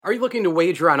Are you looking to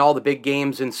wager on all the big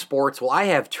games in sports? Well, I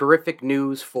have terrific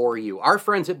news for you. Our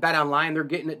friends at BetOnline, they're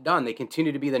getting it done. They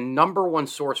continue to be the number one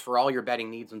source for all your betting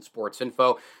needs and sports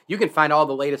info. You can find all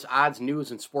the latest odds,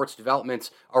 news, and sports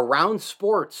developments around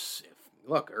sports.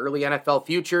 Look, early NFL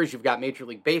futures, you've got Major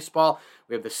League Baseball.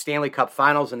 We have the Stanley Cup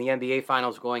Finals and the NBA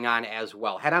Finals going on as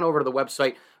well. Head on over to the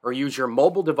website or use your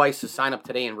mobile device to sign up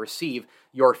today and receive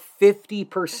your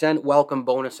 50% welcome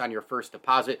bonus on your first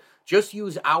deposit. Just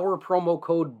use our promo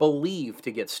code BELIEVE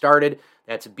to get started.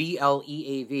 That's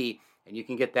BLEAV. And you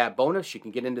can get that bonus. You can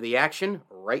get into the action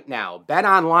right now. Bet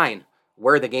online,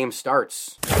 where the game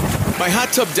starts.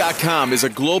 MyHotTub.com is a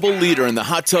global leader in the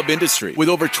hot tub industry with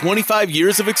over 25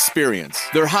 years of experience.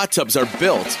 Their hot tubs are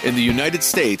built in the United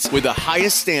States with the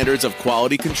highest standards of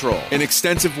quality control, an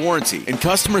extensive warranty, and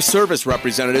customer service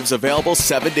representatives available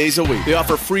 7 days a week. They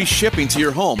offer free shipping to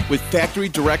your home with factory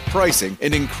direct pricing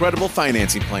and incredible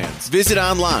financing plans. Visit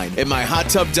online at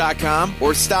MyHotTub.com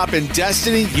or stop in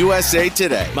Destiny, USA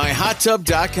today.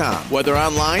 MyHotTub.com. Whether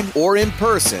online or in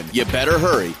person, you better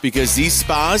hurry because these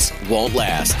spas won't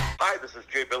last. Hi, this is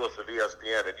Jay Billis of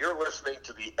ESPN, and you're listening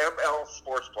to the ML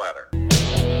Sports Platter.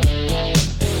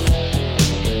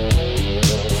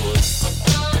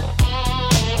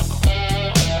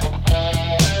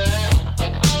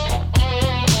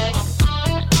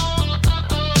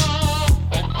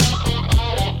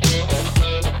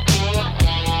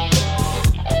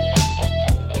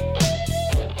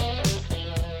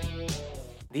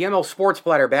 The ML Sports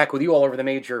Platter back with you all over the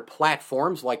major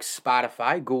platforms like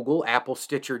Spotify, Google, Apple,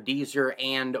 Stitcher, Deezer,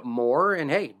 and more.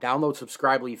 And hey, download,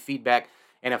 subscribe, leave feedback,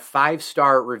 and a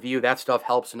 5-star review. That stuff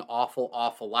helps an awful,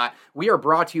 awful lot. We are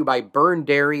brought to you by Burn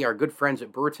Dairy, our good friends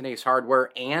at Brewerton Ace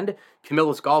Hardware, and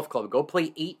Camillus Golf Club. Go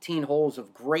play 18 holes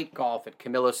of great golf at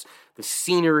Camillus. The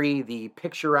scenery, the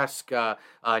picturesque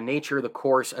nature of the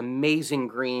course, amazing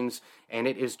greens, and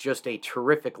it is just a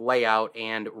terrific layout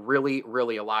and really,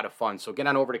 really a lot of fun. So get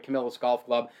on over to Camillus Golf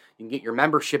Club. You can get your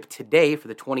membership today for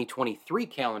the 2023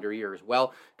 calendar year as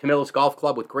well. Camillus Golf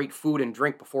Club with great food and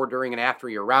drink before, during, and after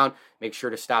you're around. Make sure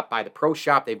to stop by the Pro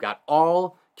Shop. They've got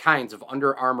all kinds of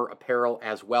Under Armour apparel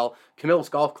as well. Camillus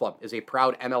Golf Club is a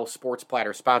proud ML Sports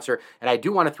Platter sponsor, and I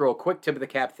do want to throw a quick tip of the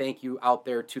cap thank you out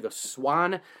there to the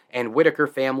Swan and Whitaker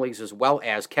families, as well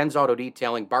as Ken's Auto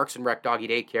Detailing, Barks and Rec Doggy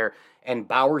Daycare, and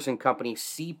Bowers and Company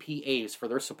CPAs for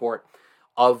their support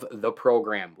of the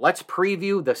program. Let's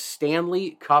preview the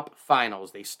Stanley Cup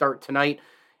Finals. They start tonight,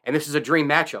 and this is a dream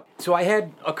matchup. So I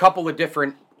had a couple of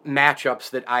different matchups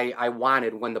that I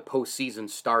wanted when the postseason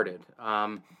started.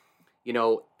 I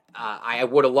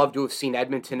would have loved to have seen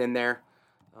Edmonton in there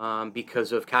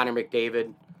because of Connor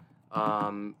McDavid.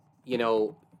 The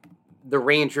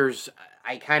Rangers,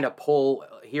 I kind of pull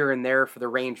here and there for the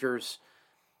Rangers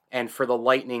and for the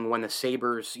Lightning when the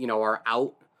Sabres, are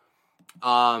out.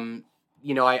 I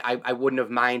wouldn't have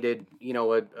minded,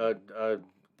 a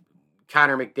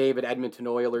Connor McDavid, Edmonton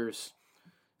Oilers,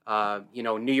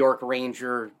 New York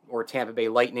Ranger or Tampa Bay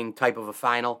Lightning type of a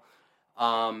final.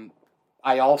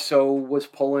 I also was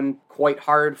pulling quite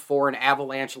hard for an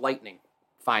Avalanche Lightning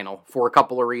final for a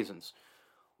couple of reasons.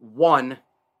 One,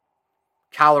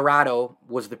 Colorado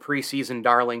was the preseason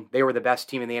darling. They were the best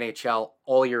team in the NHL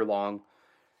all year long.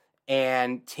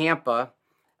 And Tampa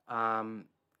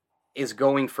is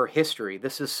going for history.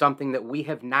 This is something that we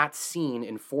have not seen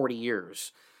in 40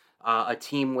 years. A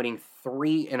team winning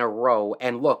 3 in a row.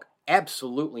 And look,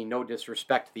 absolutely no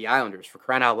disrespect to the Islanders. For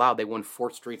crying out loud, they won 4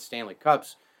 straight Stanley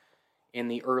Cups in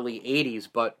the early 80s.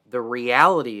 But the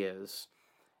reality is,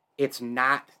 it's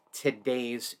not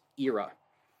today's era.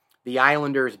 The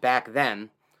Islanders back then,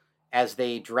 as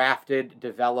they drafted,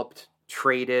 developed,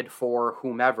 traded for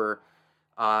whomever,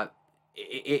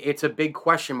 it's a big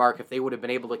question mark if they would have been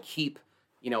able to keep,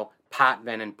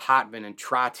 Potvin and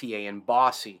Trottier and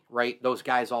Bossy, right? Those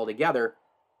guys all together.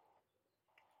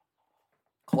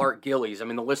 Clark Gillies. The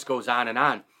list goes on and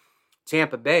on.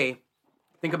 Tampa Bay,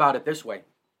 think about it this way.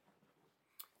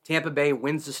 Tampa Bay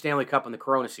wins the Stanley Cup in the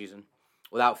Corona season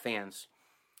without fans.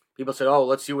 People said,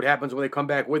 let's see what happens when they come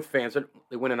back with fans.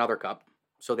 They win another cup.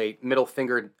 So they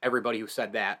middle-fingered everybody who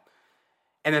said that.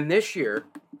 And then this year,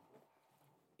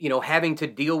 having to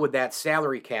deal with that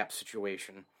salary cap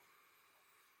situation,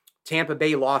 Tampa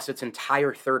Bay lost its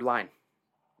entire third line,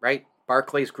 right?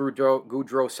 Barclays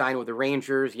Goudreau signed with the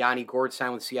Rangers. Yanni Gourde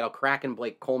signed with Seattle Kraken.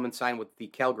 Blake Coleman signed with the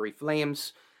Calgary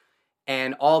Flames.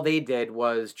 And all they did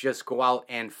was just go out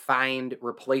and find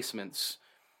replacements.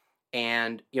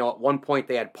 And, at one point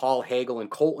they had Paul Hagel and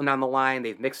Colton on the line.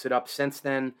 They've mixed it up since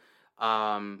then.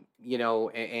 And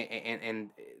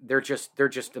they're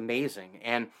just amazing.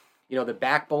 And, the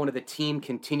backbone of the team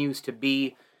continues to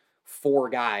be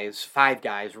five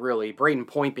guys, really. Braden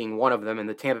Point being one of them, and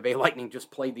the Tampa Bay Lightning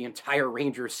just played the entire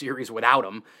Rangers series without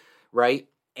him, right?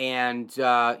 And,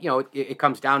 it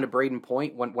comes down to Braden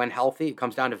Point when healthy. It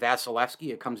comes down to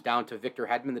Vasilevsky. It comes down to Victor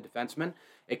Hedman, the defenseman.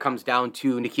 It comes down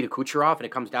to Nikita Kucherov, and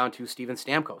it comes down to Steven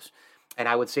Stamkos. And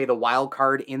I would say the wild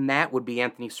card in that would be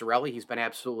Anthony Cirelli. He's been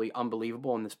absolutely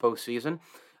unbelievable in this postseason.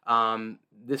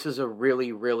 This is a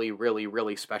really, really, really,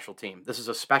 really special team. This is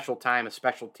a special time, a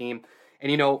special team.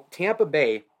 And, Tampa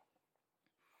Bay,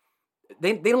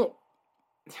 they don't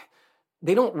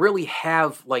really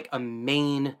have, like, a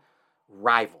main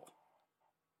rival.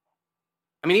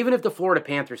 I mean, even if the Florida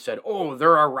Panthers said, oh,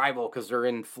 they're our rival because they're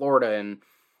in Florida and,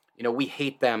 we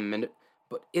hate them.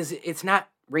 But it's not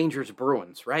Rangers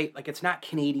Bruins, right? Like, it's not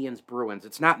Canadiens Bruins.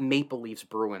 It's not Maple Leafs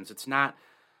Bruins. It's not,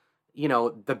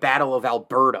 the Battle of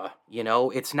Alberta,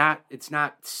 it's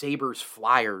not Sabres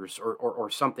Flyers or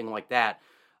something like that.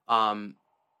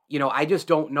 I just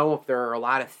don't know if there are a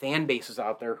lot of fan bases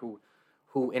out there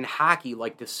who in hockey,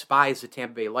 like, despise the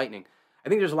Tampa Bay Lightning. I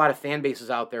think there's a lot of fan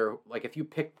bases out there, like, if you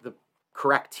picked the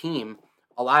correct team,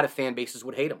 a lot of fan bases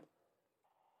would hate them.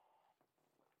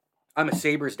 I'm a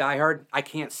Sabres diehard. I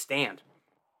can't stand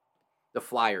the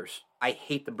Flyers. I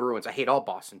hate the Bruins. I hate all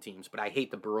Boston teams, but I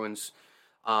hate the Bruins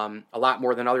a lot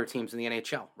more than other teams in the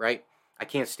NHL, right? I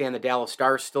can't stand the Dallas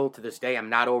Stars still to this day. I'm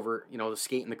not over, the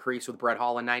skate in the crease with Brett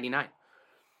Hall in '99.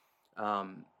 A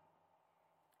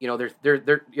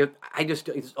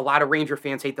lot of Ranger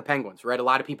fans hate the Penguins, right? A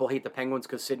lot of people hate the Penguins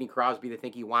because Sidney Crosby, they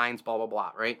think he whines, blah, blah,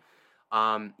 blah, right?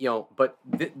 But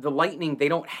the Lightning, they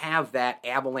don't have that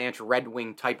Avalanche Red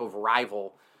Wing type of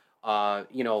rival,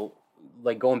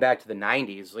 like going back to the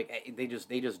 90s. Like, they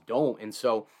just don't. And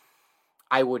so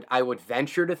I would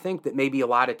venture to think that maybe a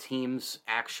lot of teams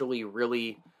actually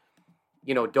really,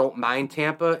 don't mind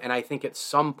Tampa. And I think at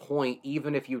some point,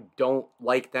 even if you don't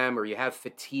like them or you have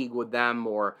fatigue with them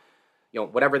or,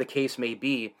 whatever the case may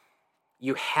be,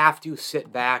 you have to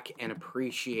sit back and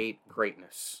appreciate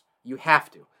greatness. You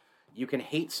have to. You can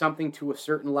hate something to a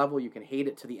certain level. You can hate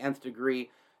it to the nth degree.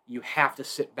 You have to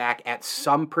sit back at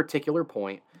some particular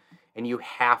point and you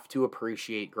have to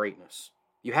appreciate greatness.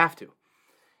 You have to.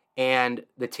 And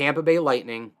the Tampa Bay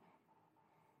Lightning,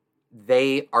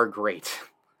 they are great.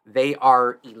 They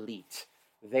are elite.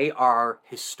 They are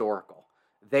historical.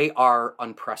 They are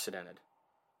unprecedented.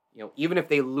 Even if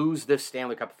they lose this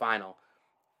Stanley Cup final,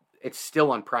 it's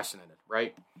still unprecedented,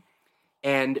 right?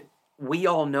 And we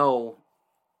all know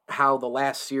how the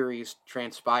last series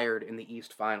transpired in the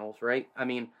East Finals, right? I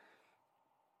mean,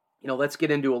 let's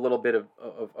get into a little bit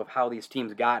of how these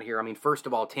teams got here. I mean, first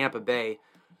of all, Tampa Bay,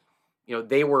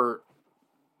 they were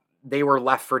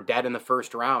left for dead in the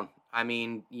first round. I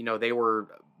mean, they were,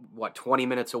 20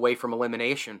 minutes away from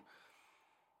elimination,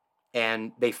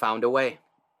 and they found a way.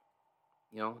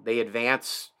 They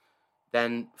advance.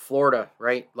 Then Florida,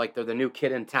 right? Like, they're the new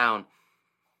kid in town.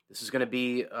 This is going to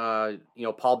be,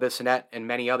 Paul Bissonnette and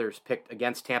many others picked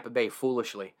against Tampa Bay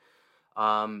foolishly.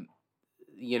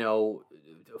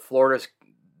 Florida's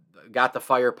got the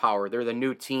firepower. They're the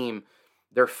new team.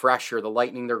 They're fresher. The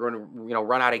Lightning, they're going to,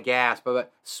 run out of gas,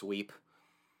 but sweep.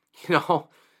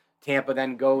 Tampa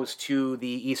then goes to the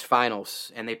East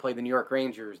Finals, and they play the New York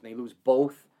Rangers, and they lose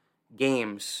both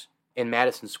games in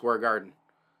Madison Square Garden.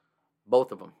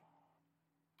 Both of them.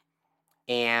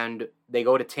 And they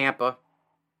go to Tampa.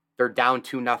 They're down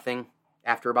 2-0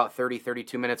 after about 30,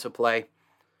 32 minutes of play.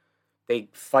 They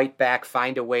fight back,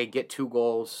 find a way, get 2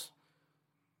 goals.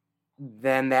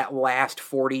 Then that last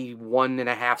 41 and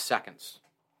a half seconds.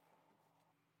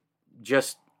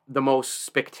 Just the most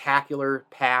spectacular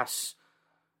pass,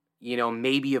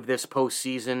 maybe of this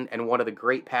postseason, and one of the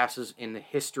great passes in the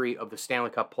history of the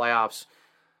Stanley Cup playoffs.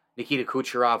 Nikita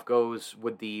Kucherov goes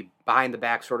with the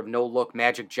behind-the-back sort of no-look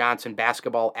Magic Johnson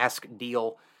basketball-esque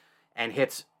deal and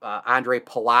hits Andre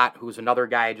Palat, who's another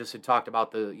guy I just had talked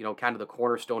about, the kind of the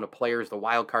cornerstone of players, the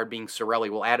wild card being Cirelli.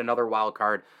 We'll add another wild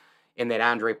card in that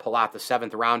Andre Palat, the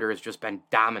 7th rounder, has just been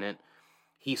dominant.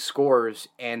 He scores,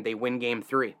 and they win Game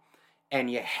 3. And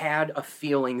you had a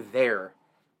feeling there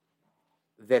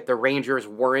that the Rangers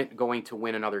weren't going to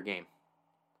win another game.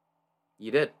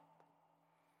 You did.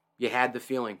 You had the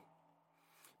feeling.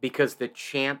 Because the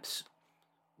champs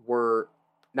were...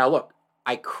 Now look,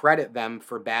 I credit them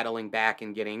for battling back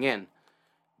and getting in.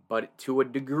 But to a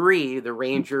degree, the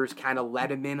Rangers kind of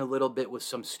let him in a little bit with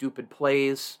some stupid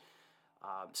plays,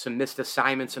 some missed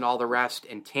assignments and all the rest.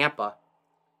 In Tampa,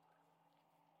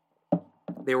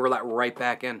 they were let right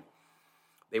back in.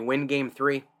 They win Game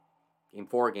 3, Game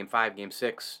 4, Game 5, Game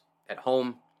 6. At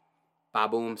home,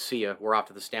 ba-boom, see ya. We're off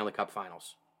to the Stanley Cup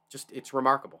Finals. It's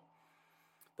remarkable.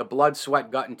 The blood,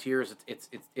 sweat, gut, and tears,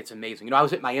 it's amazing. You know, I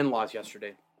was at my in-laws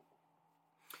yesterday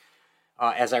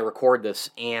as I record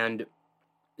this, and,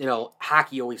 you know,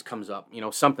 hockey always comes up. You know,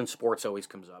 something sports always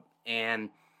comes up. And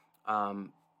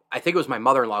I think it was my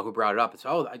mother-in-law who brought it up. It's,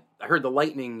 I heard the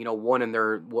Lightning, you know, won in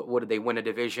their, what did they win, a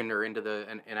division or into the,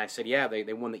 and I said, yeah,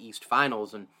 they won the East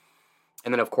Finals. And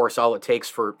then, of course, all it takes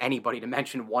for anybody to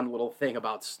mention one little thing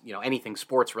about, you know, anything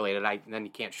sports related, then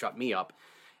you can't shut me up.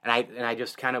 And I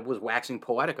just kind of was waxing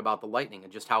poetic about the Lightning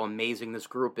and just how amazing this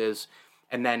group is.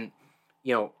 And then,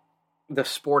 you know, the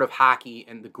sport of hockey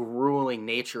and the grueling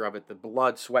nature of it, the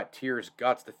blood, sweat, tears,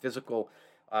 guts, the physical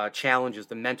challenges,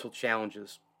 the mental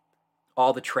challenges,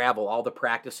 all the travel, all the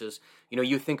practices. You know,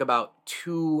 you think about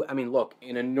look,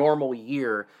 in a normal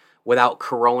year without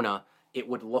Corona, it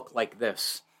would look like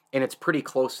this. And it's pretty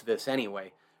close to this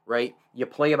anyway, right? You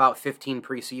play about 15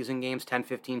 preseason games, 10,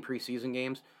 15 preseason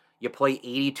games. You play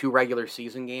 82 regular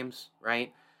season games,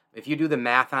 right? If you do the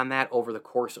math on that over the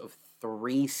course of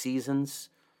 3 seasons,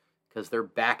 because they're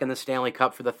back in the Stanley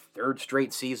Cup for the 3rd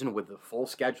straight season with the full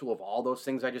schedule of all those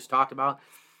things I just talked about. I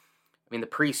mean, the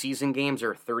preseason games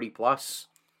are 30 plus.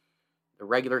 The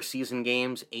regular season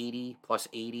games, 80 plus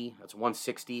 80. That's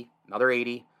 160. Another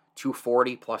 80.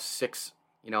 240 plus 6,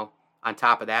 you know, on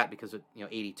top of that because of, you know,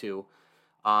 82.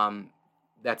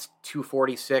 That's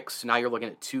 246. Now you're looking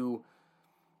at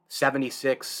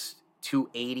 276,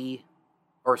 280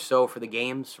 or so for the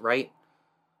games, right?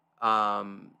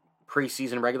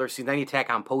 Preseason, regular season. Then you tack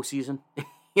on postseason,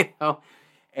 you know.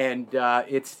 And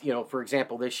it's, you know, for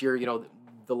example, this year, you know,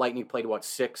 the Lightning played,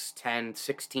 6, 10,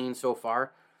 16 so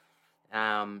far.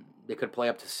 They could play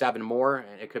up to 7 more,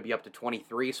 and it could be up to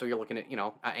 23. So you're looking at, you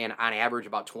know, and on average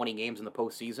about 20 games in the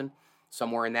postseason,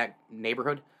 somewhere in that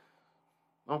neighborhood.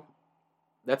 Well,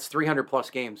 that's 300 plus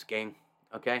games, gang.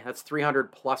 Okay, that's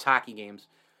 300 plus hockey games,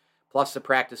 plus the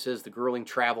practices, the grueling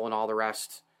travel, and all the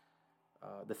rest,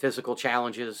 the physical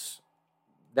challenges.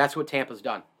 That's what Tampa's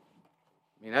done.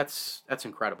 I mean, that's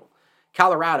incredible.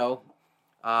 Colorado,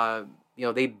 you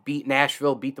know, they beat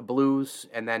Nashville, beat the Blues,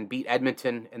 and then beat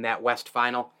Edmonton in that West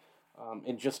Final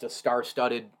in just a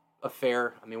star-studded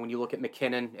affair. I mean, when you look at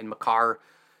McKinnon and Makar,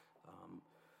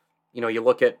 you know, you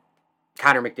look at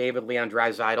Connor McDavid, Leon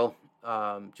Draisaitl,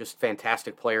 just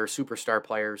fantastic players, superstar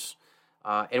players.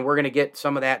 And we're going to get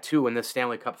some of that, too, in this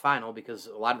Stanley Cup Final because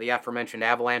a lot of the aforementioned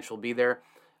Avalanche will be there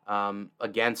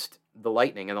against the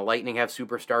Lightning, and the Lightning have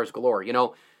superstars galore. You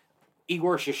know,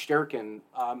 Igor Shesterkin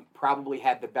probably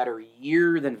had the better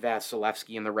year than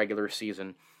Vasilevsky in the regular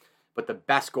season, but the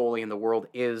best goalie in the world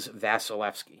is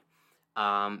Vasilevsky.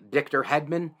 Victor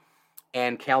Hedman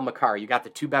and Cale Makar, you got the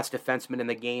 2 best defensemen in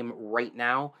the game right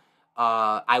now.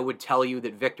 I would tell you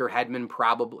that Victor Hedman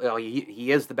probably,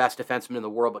 he is the best defenseman in the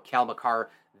world, but Cale Makar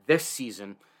this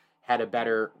season had a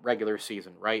better regular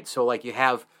season, right? So, like, you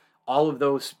have all of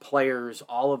those players,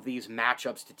 all of these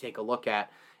matchups to take a look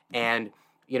at, and,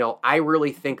 you know, I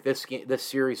really think this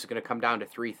series is going to come down to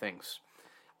 3 things.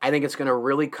 I think it's going to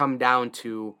really come down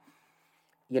to,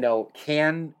 you know,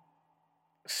 can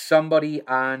somebody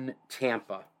on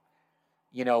Tampa,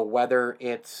 you know, whether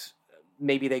it's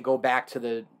maybe they go back to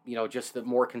the, you know, just the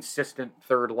more consistent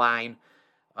third line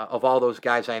of all those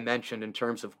guys I mentioned in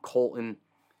terms of Colton,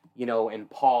 you know, and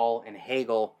Paul and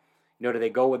Hagel. You know, do they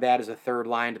go with that as a third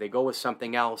line? Do they go with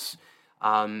something else?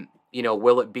 You know,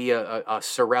 will it be a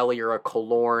Cirelli or a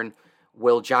Killorn?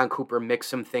 Will John Cooper mix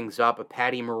some things up? A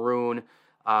Patty Maroon?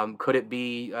 Could it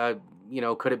be, you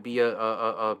know, could it be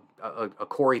a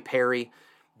Corey Perry?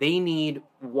 They need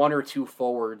 1 or 2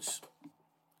 forwards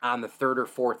on the 3rd or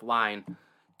 4th line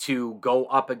to go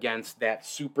up against that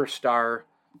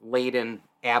superstar-laden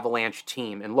Avalanche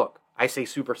team. And look, I say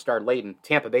superstar-laden.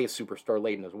 Tampa Bay is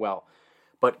superstar-laden as well.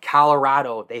 But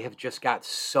Colorado, they have just got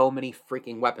so many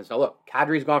freaking weapons. Now look,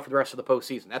 Kadri's gone for the rest of the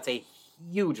postseason. That's a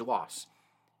huge loss.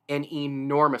 An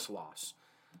enormous loss.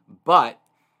 But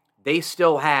they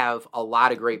still have a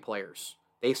lot of great players.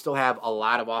 They still have a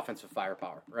lot of offensive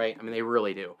firepower, right? I mean, they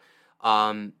really do.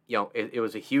 You know, it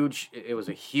was a huge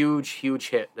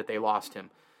hit that they lost him.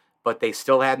 But they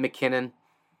still had McKinnon.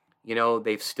 You know,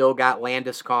 they've still got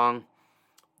Landeskog.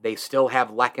 They still have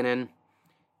Lehkonen.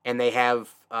 And they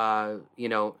have, you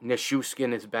know,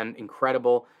 Nichushkin has been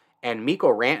incredible. And Mikko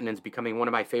Rantanen's becoming one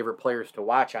of my favorite players to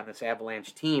watch on this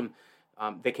Avalanche team.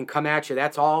 They can come at you.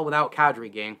 That's all without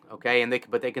Kadri, gang, okay?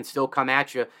 But they can still come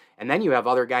at you. And then you have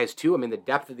other guys, too. I mean, the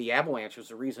depth of the Avalanche is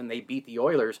the reason they beat the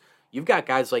Oilers. You've got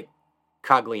guys like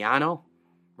Cogliano,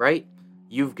 right?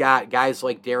 You've got guys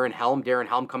like Darren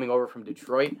Helm coming over from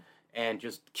Detroit and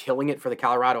just killing it for the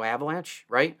Colorado Avalanche,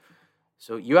 right?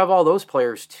 So you have all those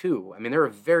players, too. I mean, they're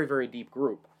a very, very deep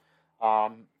group.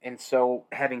 And so,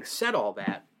 having said all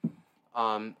that,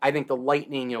 I think the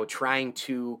Lightning, trying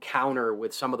to counter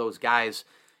with some of those guys,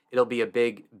 it'll be a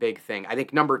big, big thing. I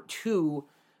think number 2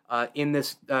 in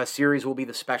this series will be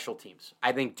the special teams.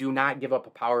 I think do not give up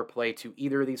a power play to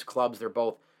either of these clubs. They're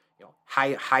both,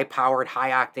 high-powered,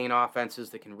 high-octane offenses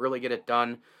that can really get it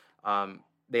done.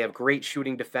 They have great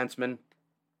shooting defensemen.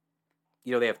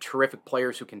 They have terrific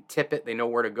players who can tip it. They know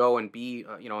where to go and be,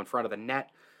 in front of the net.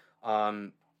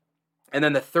 And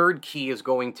then the third key is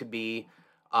going to be,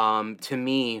 to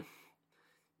me,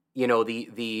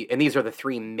 and these are the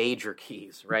 3 major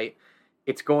keys, right?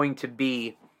 It's going to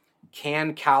be,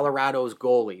 can Colorado's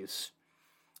goalies,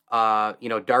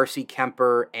 Darcy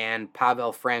Kemper and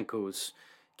Pavel Francouz,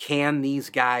 can these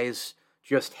guys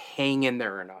just hang in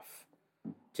there enough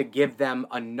to give them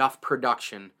enough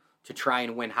production to try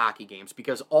and win hockey games?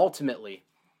 Because ultimately,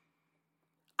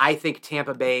 I think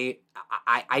Tampa Bay,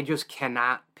 I just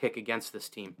cannot pick against this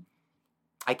team.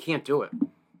 I can't do it.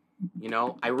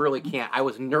 I really can't. I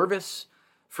was nervous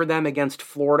for them against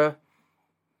Florida,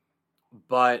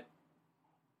 but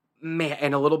man,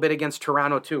 and a little bit against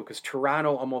Toronto too, because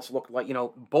Toronto almost looked like,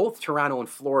 both Toronto and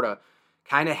Florida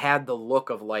kind of had the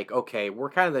look of like, okay, we're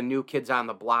kind of the new kids on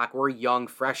the block. We're young,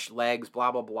 fresh legs,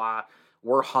 blah, blah, blah.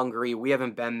 We're hungry. We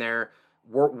haven't been there.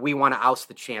 We want to oust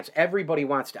the champs. Everybody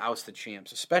wants to oust the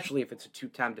champs, especially if it's a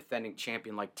 2-time defending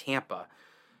champion like Tampa.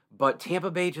 But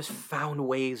Tampa Bay just found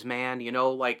ways, man.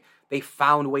 They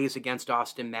found ways against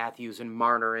Austin Matthews and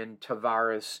Marner and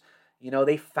Tavares.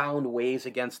 They found ways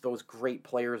against those great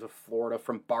players of Florida,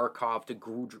 from Barkov to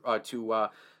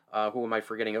who am I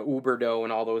forgetting? Huberdeau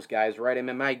and all those guys, right? I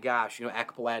mean, my gosh,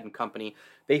 Ekblad and company.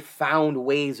 They found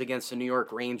ways against the New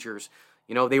York Rangers.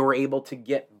 They were able to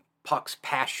get pucks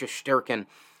past Shesterkin,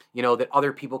 that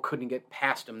other people couldn't get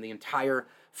past them the entire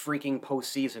freaking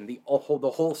postseason, the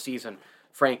whole season,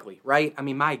 frankly, right? I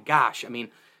mean, my gosh. I mean,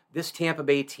 this Tampa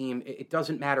Bay team, it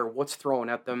doesn't matter what's thrown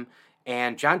at them.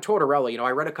 And John Tortorella, I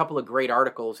read a couple of great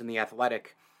articles in The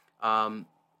Athletic, and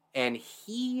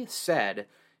he said,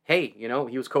 hey,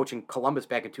 he was coaching Columbus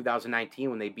back in 2019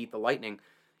 when they beat the Lightning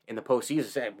in the postseason.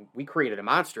 Said, we created a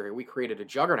monster here. We created a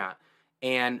juggernaut.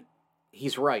 And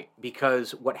he's right,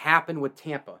 because what happened with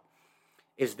Tampa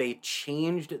is they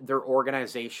changed their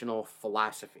organizational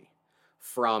philosophy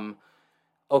from,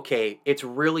 okay, it's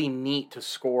really neat to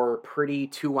score pretty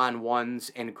 2-on-1s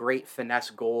and great finesse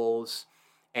goals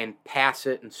and pass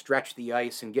it and stretch the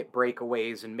ice and get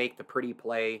breakaways and make the pretty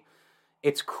play.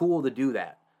 It's cool to do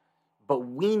that. But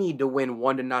we need to win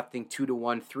 1-0,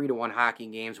 2-1, 3-1 hockey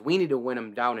games. We need to win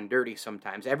them down and dirty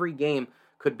sometimes. Every game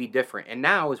could be different. And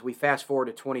now, as we fast forward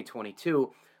to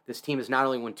 2022, this team has not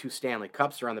only won 2 Stanley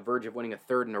Cups, they're on the verge of winning a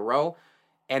 3rd in a row,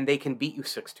 and they can beat you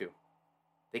 6-2.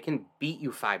 They can beat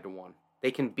you 5-1.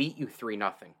 They can beat you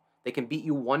 3-0. They can beat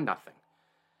you 1-0.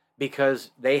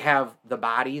 Because they have the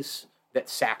bodies that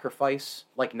sacrifice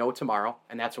like no tomorrow,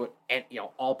 and that's what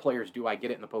all players do. I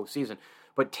get it in the postseason.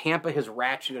 But Tampa has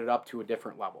ratcheted it up to a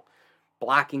different level.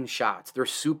 Blocking shots. They're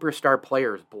superstar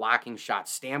players blocking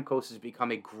shots. Stamkos has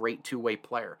become a great two-way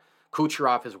player.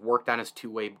 Kucherov has worked on his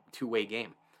two-way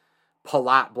game.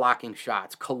 Palat blocking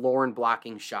shots. Killorn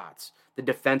blocking shots. The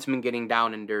defenseman getting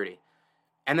down and dirty.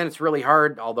 And then it's really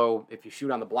hard, although if you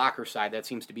shoot on the blocker side, that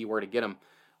seems to be where to get him.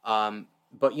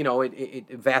 But,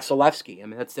 Vasilevsky, I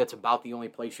mean, that's about the only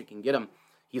place you can get him.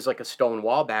 He's like a stone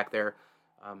wall back there.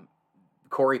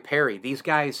 Corey Perry. These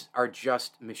guys are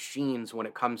just machines when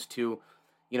it comes to,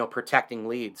 protecting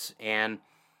leads. And,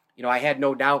 I had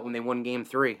no doubt when they won Game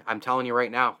 3. I'm telling you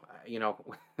right now,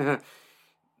 I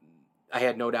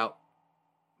had no doubt.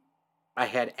 I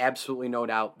had absolutely no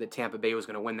doubt that Tampa Bay was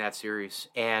going to win that series.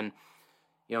 And,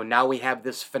 now we have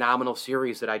this phenomenal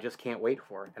series that I just can't wait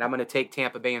for. And I'm going to take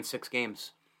Tampa Bay in 6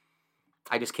 games.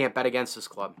 I just can't bet against this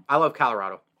club. I love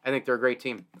Colorado. I think they're a great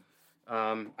team.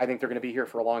 I think they're going to be here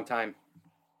for a long time.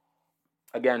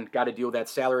 Again, got to deal with that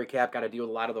salary cap, got to deal with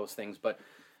a lot of those things. But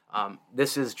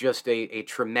this is just a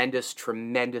tremendous,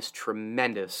 tremendous,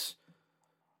 tremendous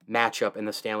matchup in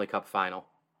the Stanley Cup final.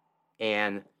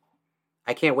 And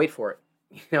I can't wait for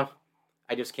it.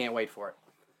 I just can't wait for it.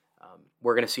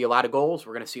 We're going to see a lot of goals.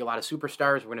 We're going to see a lot of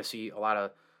superstars. We're going to see a lot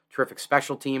of terrific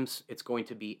special teams. It's going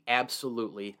to be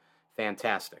absolutely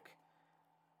fantastic.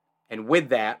 And with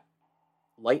that,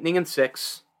 Lightning in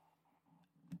 6,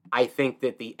 I think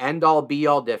that the end-all,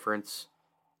 be-all difference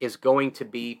is going to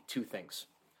be 2 things.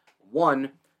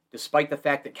 One, despite the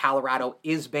fact that Colorado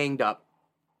is banged up,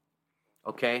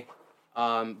 okay,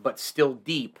 but still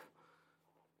deep,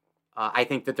 I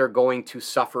think that they're going to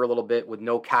suffer a little bit with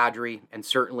no Kadri and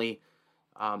certainly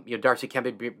Darcy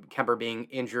Kemper being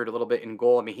injured a little bit in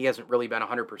goal. I mean, he hasn't really been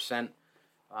 100%,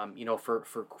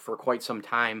 for quite some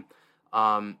time.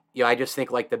 I just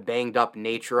think like the banged up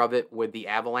nature of it with the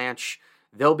Avalanche,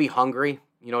 they'll be hungry,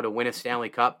 to win a Stanley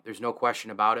Cup. There's no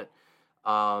question about it.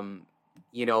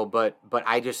 But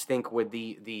I just think with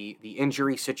the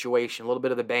injury situation, a little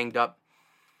bit of the banged up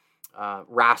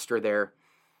roster there,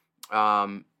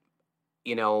 and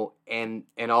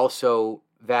also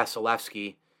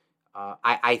Vasilevsky,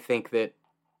 I think that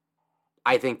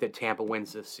Tampa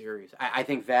wins this series. I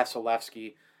think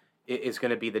Vasilevsky is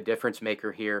going to be the difference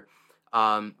maker here.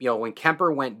 When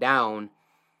Kemper went down,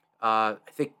 I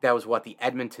think that was the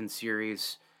Edmonton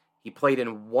series. He played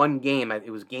in one game.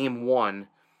 It was game 1,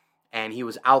 and he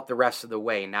was out the rest of the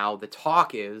way. Now, the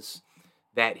talk is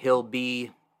that he'll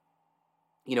be,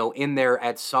 in there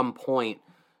at some point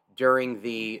during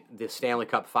the Stanley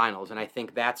Cup Finals, and I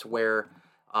think that's where,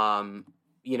 a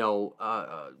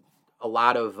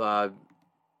lot of,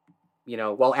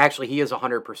 actually, he is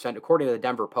 100%. According to the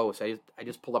Denver Post, I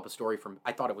just pulled up a story from,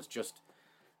 I thought it was just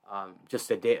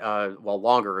a day,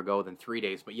 longer ago than 3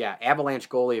 days. But yeah, Avalanche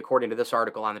goalie, according to this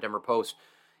article on the Denver Post,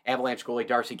 Avalanche goalie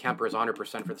Darcy Kemper is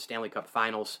 100% for the Stanley Cup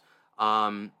Finals.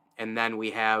 And then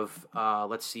we have,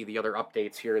 let's see the other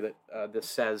updates here that this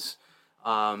says.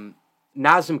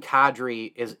 Nazem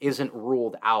Kadri isn't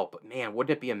ruled out, but man,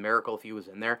 wouldn't it be a miracle if he was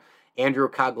in there? Andrew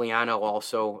Cogliano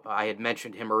also, I had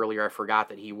mentioned him earlier. I forgot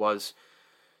that he was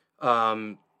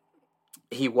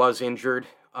injured.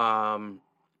 Thumb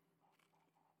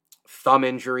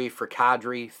injury for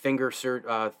Kadri, finger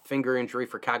injury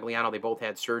for Cogliano. They both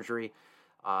had surgery.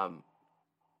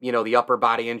 The upper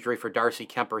body injury for Darcy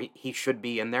Kemper. He should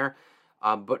be in there,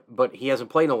 but he hasn't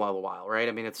played in a little while, right?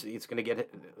 I mean, it's going to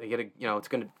it's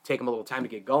going to take him a little time to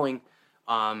get going,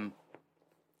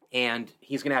 and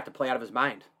he's going to have to play out of his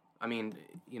mind. I mean,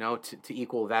 to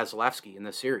equal Vasilevsky in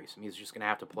this series. I mean, he's just going to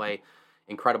have to play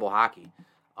incredible hockey.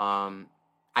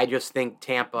 I just think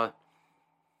Tampa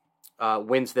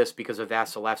wins this because of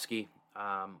Vasilevsky.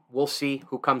 We'll see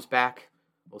who comes back.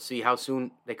 We'll see how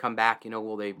soon they come back.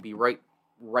 Will they be ripe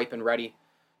and ready,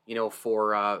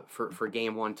 for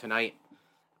game 1 tonight?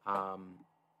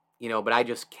 But I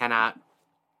just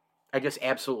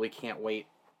absolutely can't wait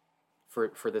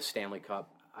for the Stanley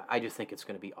Cup. I just think it's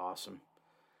going to be awesome.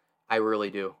 I really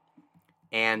do.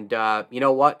 And you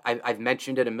know what? I've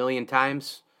mentioned it a million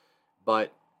times,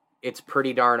 but it's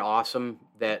pretty darn awesome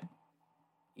that,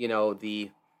 the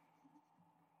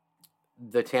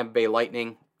Tampa Bay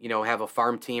Lightning, have a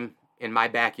farm team in my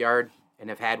backyard and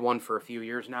have had one for a few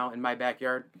years now in my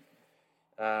backyard,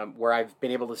 where I've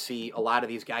been able to see a lot of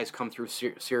these guys come through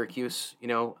Syracuse,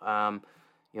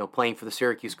 playing for the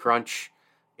Syracuse Crunch.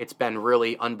 It's been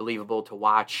really unbelievable to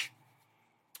watch,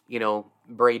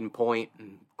 Braden Point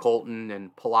and Colton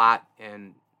and Palat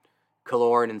and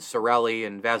Killorn and Cirelli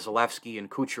and Vasilevsky and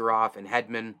Kucherov and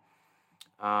Hedman,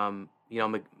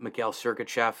 Mikhail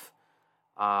Sergachev.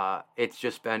 It's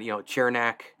just been,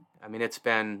 Chernak. I mean, it's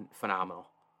been phenomenal,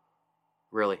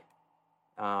 really.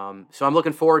 So I'm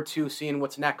looking forward to seeing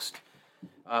what's next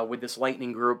with this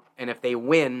Lightning group. And if they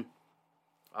win,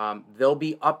 they'll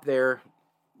be up there,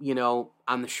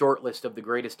 on the short list of the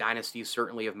greatest dynasties,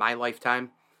 certainly of my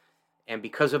lifetime. And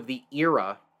because of the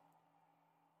era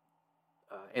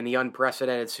and the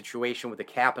unprecedented situation with the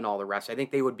cap and all the rest, I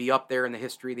think they would be up there in the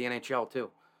history of the NHL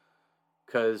too.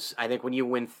 Because I think when you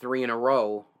win 3 in a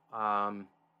row,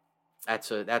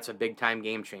 that's a big time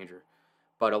game changer.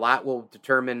 But a lot will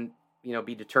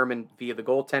be determined via the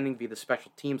goaltending, via the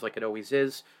special teams, like it always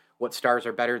is. What stars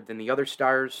are better than the other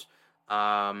stars?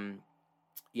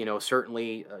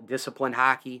 Certainly disciplined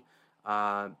hockey.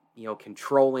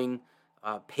 Controlling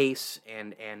pace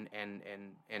and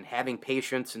having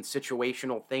patience and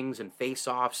situational things and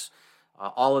face-offs.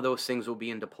 All of those things will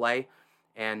be into play.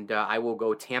 And I will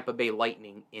go Tampa Bay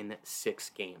Lightning in 6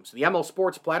 games. The ML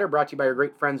Sports Platter brought to you by our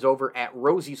great friends over at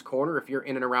Rosie's Corner. If you're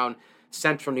in and around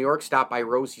Central New York, stop by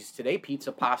Rosie's today.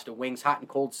 Pizza, pasta, wings, hot and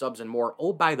cold subs, and more.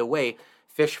 Oh, by the way,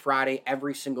 Fish Friday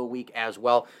every single week as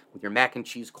well with your mac and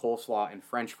cheese, coleslaw, and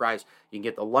French fries. You can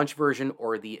get the lunch version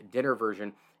or the dinner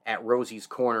version at Rosie's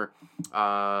Corner.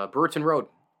 Brewerton Road.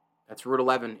 That's Route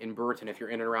 11 in Brewerton if you're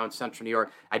in and around Central New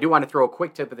York. I do want to throw a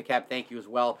quick tip of the cap thank you as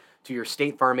well to your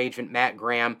State Farm agent, Matt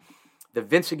Graham, the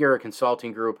Vince Aguirre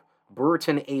Consulting Group,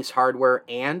 Brewerton Ace Hardware,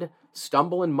 and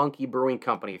Stumble and Monkey Brewing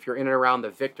Company. If you're in and around the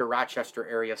Victor, Rochester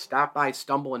area, stop by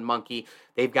Stumble and Monkey.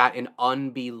 They've got an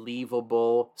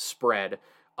unbelievable spread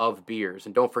of beers.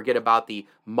 And don't forget about the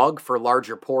mug for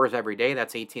larger pours every day.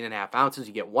 That's 18.5 ounces.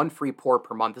 You get 1 free pour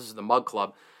per month. This is the Mug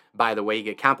Club, by the way. You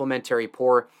get complimentary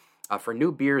pour for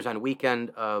new beers on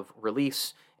weekend of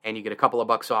release, and you get a couple of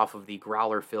bucks off of the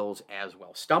growler fills as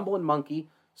well. Stumbling Monkey,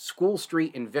 School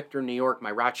Street in Victor, New York.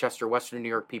 My Rochester, Western New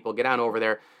York people, get on over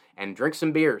there and drink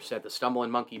some beers at the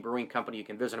Stumbling Monkey Brewing Company. You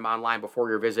can visit them online before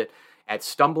your visit at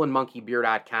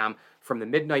stumblingmonkeybeer.com. From the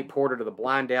Midnight Porter to the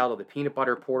Blonde Ale to the Peanut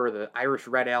Butter Porter, the Irish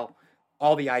Red Ale,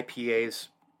 all the IPAs,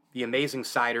 the amazing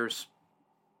ciders,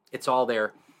 it's all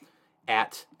there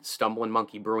at Stumbling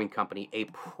Monkey Brewing Company, a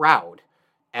proud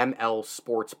ML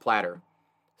Sports Platter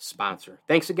sponsor.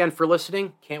 Thanks again for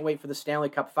listening. Can't wait for the Stanley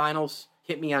Cup Finals.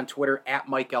 Hit me on Twitter at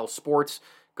Mike L Sports.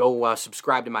 Go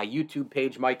subscribe to my YouTube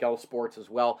page, Mike L Sports, as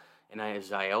well. And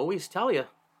as I always tell you,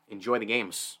 enjoy the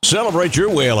games. Celebrate your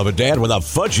whale of a dad with a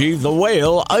Fudgy the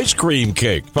Whale ice cream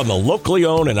cake from the locally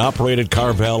owned and operated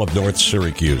Carvel of North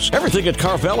Syracuse. Everything at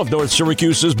Carvel of North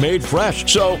Syracuse is made fresh,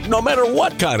 so no matter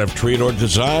what kind of treat or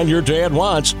design your dad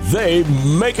wants, they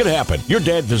make it happen. Your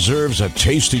dad deserves a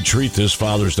tasty treat this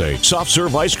Father's Day. Soft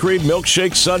serve ice cream,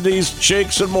 milkshakes, sundaes,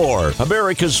 shakes, and more.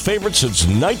 America's favorite since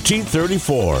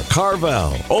 1934.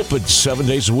 Carvel, open 7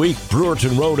 days a week.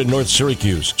 Brewerton Road in North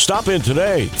Syracuse. Stop in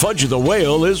today. Fudgy the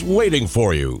Whale is waiting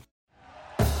for you.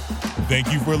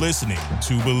 Thank you for listening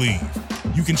to Believe.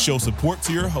 You can show support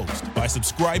to your host by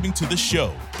subscribing to the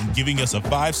show and giving us a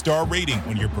 5-star rating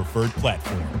on your preferred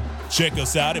platform. Check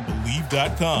us out at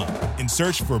Believe.com and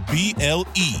search for BLEAV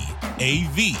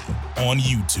on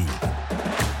YouTube.